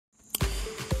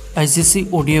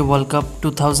ICC ODI World Cup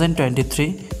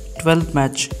 2023 12th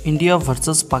match India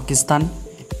vs Pakistan.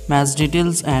 Match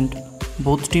details and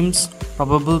both teams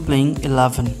probable playing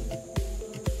 11.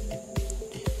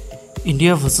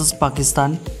 India vs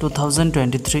Pakistan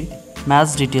 2023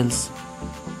 match details.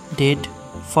 Date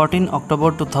 14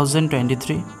 October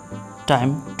 2023.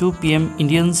 Time 2 PM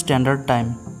Indian Standard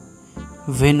Time.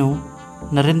 Venue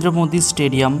Narendra Modi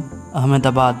Stadium,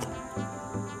 Ahmedabad.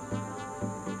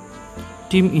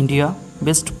 Team India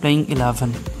best playing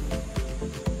 11.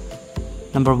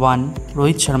 Number 1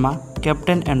 Rohit Sharma,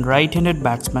 captain and right-handed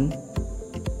batsman.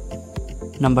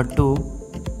 Number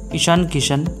 2 Ishan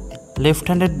Kishan,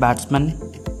 left-handed batsman.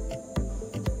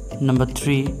 Number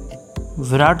 3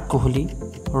 Virat Kohli,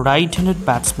 right-handed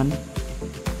batsman.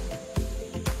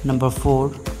 Number 4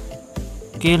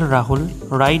 KL Rahul,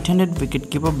 right-handed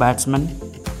wicketkeeper batsman.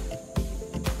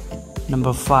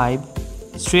 Number 5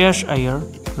 Shreyas Iyer,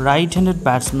 right-handed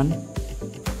batsman.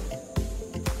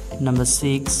 Number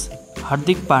 6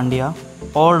 Hardik Pandya,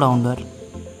 all-rounder.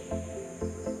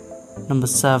 Number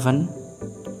 7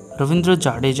 Ravindra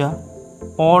Jadeja,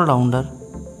 all-rounder.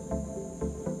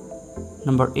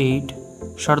 Number 8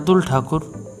 Shardul Thakur,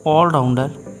 all-rounder.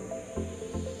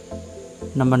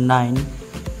 Number 9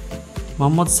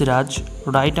 Mohammad Siraj,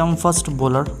 right-arm fast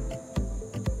bowler.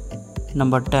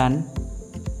 Number 10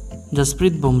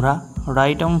 Jasprit Bumrah,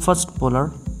 right-arm fast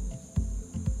bowler.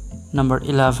 Number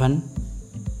 11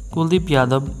 Kuldeep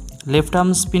Yadav,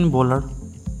 left-arm spin bowler.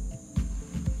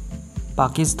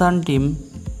 Pakistan team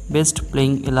best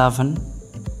playing 11.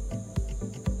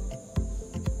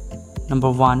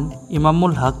 Number 1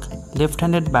 Imamul Haq,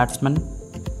 left-handed batsman.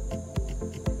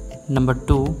 Number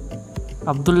 2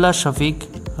 Abdullah Shafiq,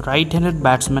 right-handed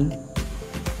batsman.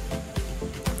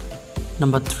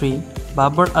 Number 3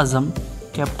 Babar Azam,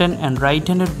 captain and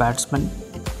right-handed batsman.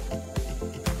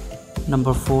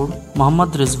 Number 4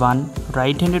 Mohammad Rizwan,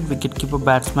 right-handed wicketkeeper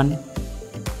batsman.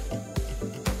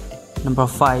 Number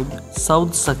 5 Saud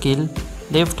Shakil,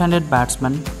 left-handed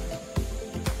batsman.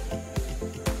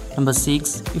 Number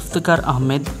 6 Iftikhar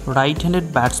Ahmed,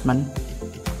 right-handed batsman.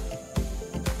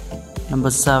 Number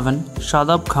 7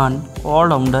 Shadab Khan,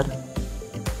 all-rounder.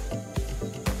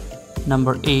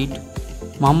 Number 8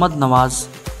 Mohammad Nawaz,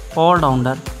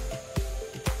 all-rounder.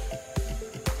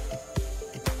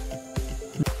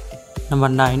 Number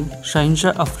 9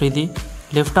 Shahinshah Afridi,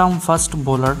 left-arm fast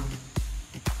bowler.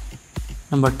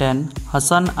 Number 10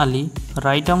 Hassan Ali,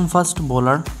 right-arm fast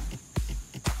bowler.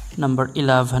 Number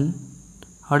 11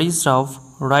 Harish Rauf,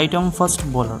 right-arm fast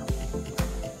bowler.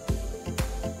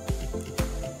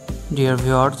 Dear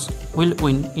viewers, will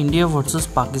win India vs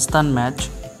Pakistan match?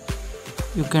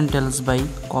 You can tell us by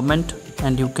comment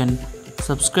and you can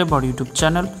subscribe our YouTube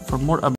channel for more updates.